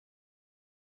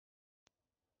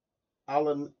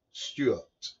Alan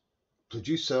Stuart,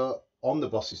 producer on the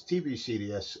Buses TV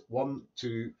series 1,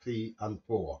 2, 3 and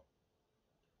 4.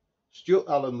 Stuart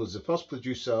Allen was the first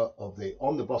producer of the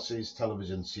On the Buses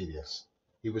television series.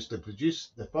 He was to produce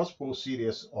the first 4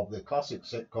 series of the classic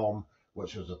sitcom,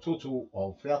 which was a total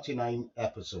of 39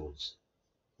 episodes.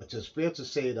 It is fair to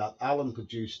say that Allen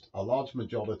produced a large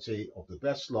majority of the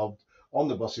best-loved On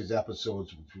the Buses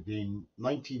episodes between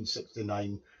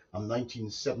 1969 and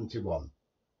 1971.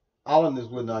 Allen is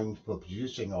renowned for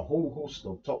producing a whole host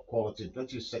of top-quality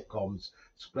British sitcoms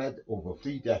spread over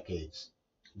 3 decades.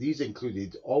 These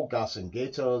included All Gas and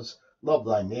Gaiters, Love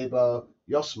Thy Neighbour,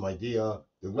 Yes My Dear,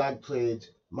 The Rag Trade,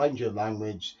 Mind Your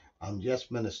Language, and Yes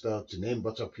Minister, to name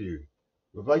but a few.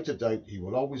 Without a doubt, he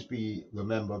will always be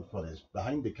remembered for his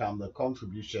behind-the-camera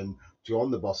contribution to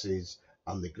On the Buses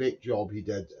and the great job he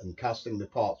did in casting the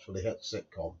parts for the hit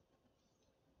sitcom.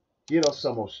 Here are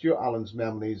some of Stuart Allen's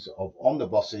memories of On the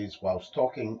Buses whilst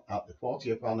talking at the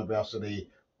 40th anniversary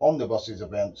On the Buses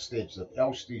event staged at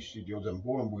Elstree Studios in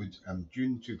Bournemouth in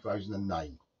June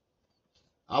 2009.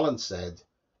 Allen said,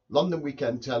 "London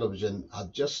Weekend Television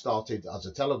had just started as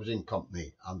a television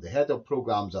company, and the head of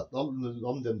programmes at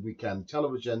London Weekend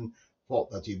Television thought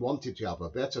that he wanted to have a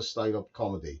better style of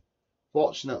comedy.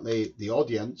 Fortunately, the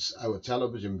audience, our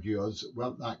television viewers,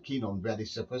 weren't that keen on very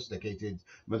sophisticated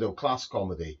middle-class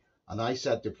comedy, and I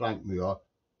said to Frank Moore,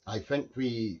 I think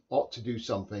we ought to do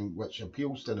something which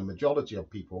appeals to the majority of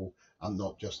people and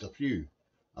not just a few.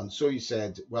 And so he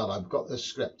said, well, I've got this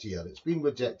script here. It's been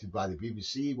rejected by the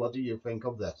BBC. What do you think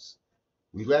of this?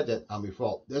 We read it and we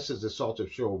thought, this is the sort of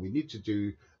show we need to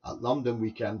do at London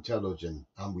Weekend Television,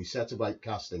 and we set about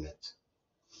casting it.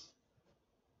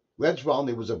 Reg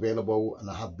Varney was available and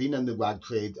had been in the rag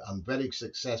trade, and very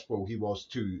successful he was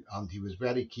too, and he was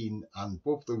very keen, and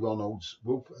both the Ronalds,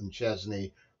 Wolfe and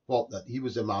Chesney, thought that he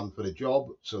was the man for the job,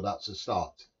 so that's a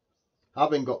start.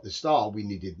 Having got the star, we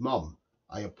needed Mum.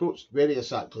 I approached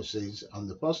various actresses, and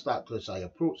the first actress I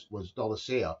approached was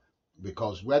Dorothea,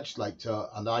 because Reg liked her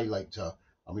and I liked her,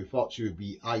 and we thought she would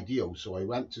be ideal, so I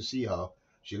went to see her.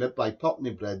 She lived by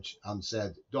Putney Bridge and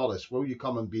said, Doris, will you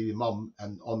come and be the mum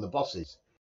and On the Buses?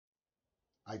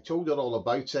 I told her all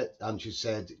about it, and she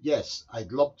said, yes,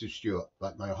 I'd love to, Stuart,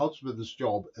 but my husband's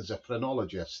job is a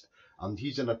phrenologist, and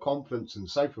he's in a conference in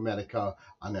South America,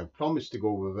 and I've promised to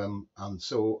go with him, and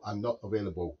so I'm not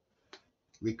available.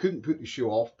 We couldn't put the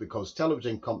show off because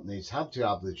television companies had to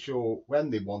have the show when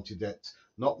they wanted it,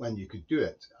 not when you could do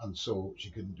it, and so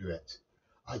she couldn't do it.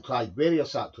 I tried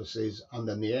various actresses, and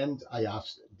in the end I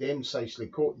asked Dame Cicely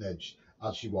Coatnage,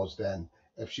 as she was then,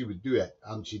 if she would do it,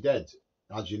 and she did,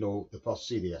 as you know, the first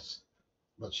series.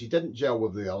 But she didn't gel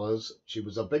with the others. She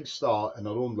was a big star in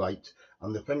her own right,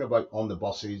 and the thing about On the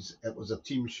Buses, it was a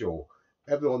team show.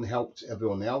 Everyone helped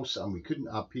everyone else, and we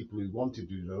couldn't have people who wanted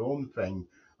to do their own thing,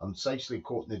 and Cicely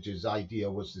Coatnage's idea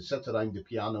was to sit around the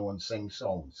piano and sing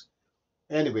songs.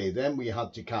 Anyway, then we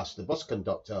had to cast the bus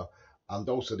conductor and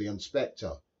also the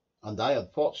inspector, and I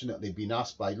had fortunately been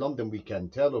asked by London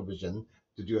Weekend Television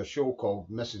to do a show called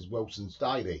Mrs. Wilson's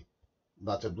Diary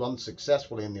that had run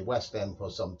successfully in the West End for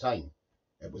some time.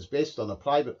 It was based on a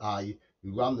private eye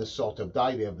who ran this sort of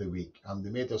diary every week, and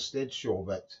they made a stage show of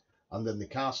it, and in the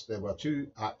cast there were 2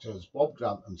 actors, Bob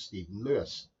Grant and Stephen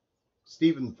Lewis.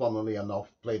 Stephen, funnily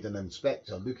enough, played an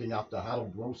inspector looking after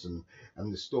Harold Wilson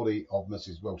in the story of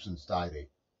Mrs. Wilson's Diary.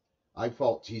 I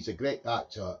thought he's a great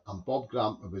actor, and Bob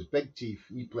Grant, with his big teeth,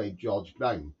 he played George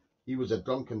Brown. He was a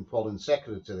drunken foreign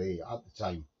secretary at the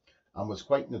time and was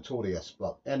quite notorious,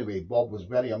 but anyway, Bob was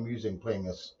very amusing playing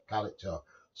this character,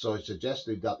 so I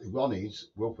suggested that the Ronnies,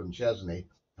 Wolfe and Chesney,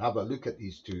 have a look at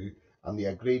these 2, and they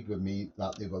agreed with me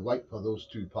that they were right for those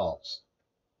 2 parts.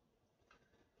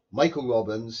 Michael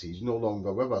Robbins, he's no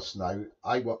longer with us now.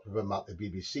 I worked with him at the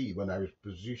BBC when I was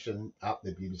producing at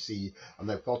the BBC,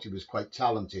 and I thought he was quite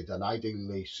talented and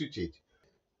ideally suited.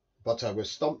 But I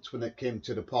was stumped when it came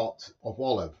to the part of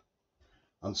Olive.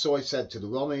 And so I said to the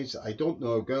Ronnies, I don't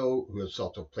know a girl who is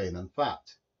sort of plain and fat.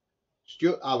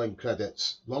 Stuart Allen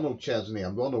credits Ronald Chesney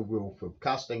and Ronald Wolfe with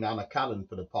casting Anna Karen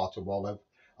for the part of Olive,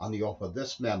 and he offered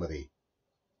this memory.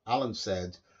 Allen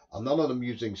said, another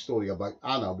amusing story about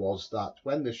Anna was that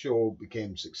when the show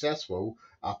became successful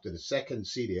after the second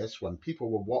series, when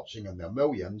people were watching in their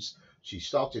millions, she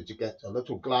started to get a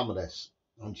little glamorous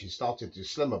and she started to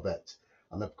slim a bit.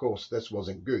 And of course, this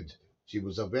wasn't good. She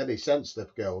was a very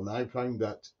sensitive girl, and I found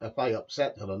that if I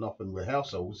upset her enough in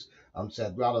rehearsals and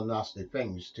said rather nasty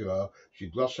things to her,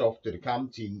 she'd rush off to the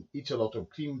canteen, eat a lot of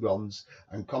cream buns,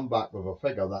 and come back with a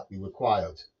figure that we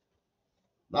required.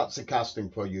 That's the casting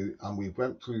for you, and we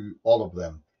went through all of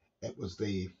them. It was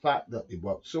the fact that they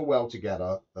worked so well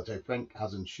together that I think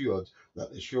has ensured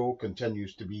that the show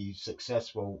continues to be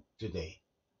successful today.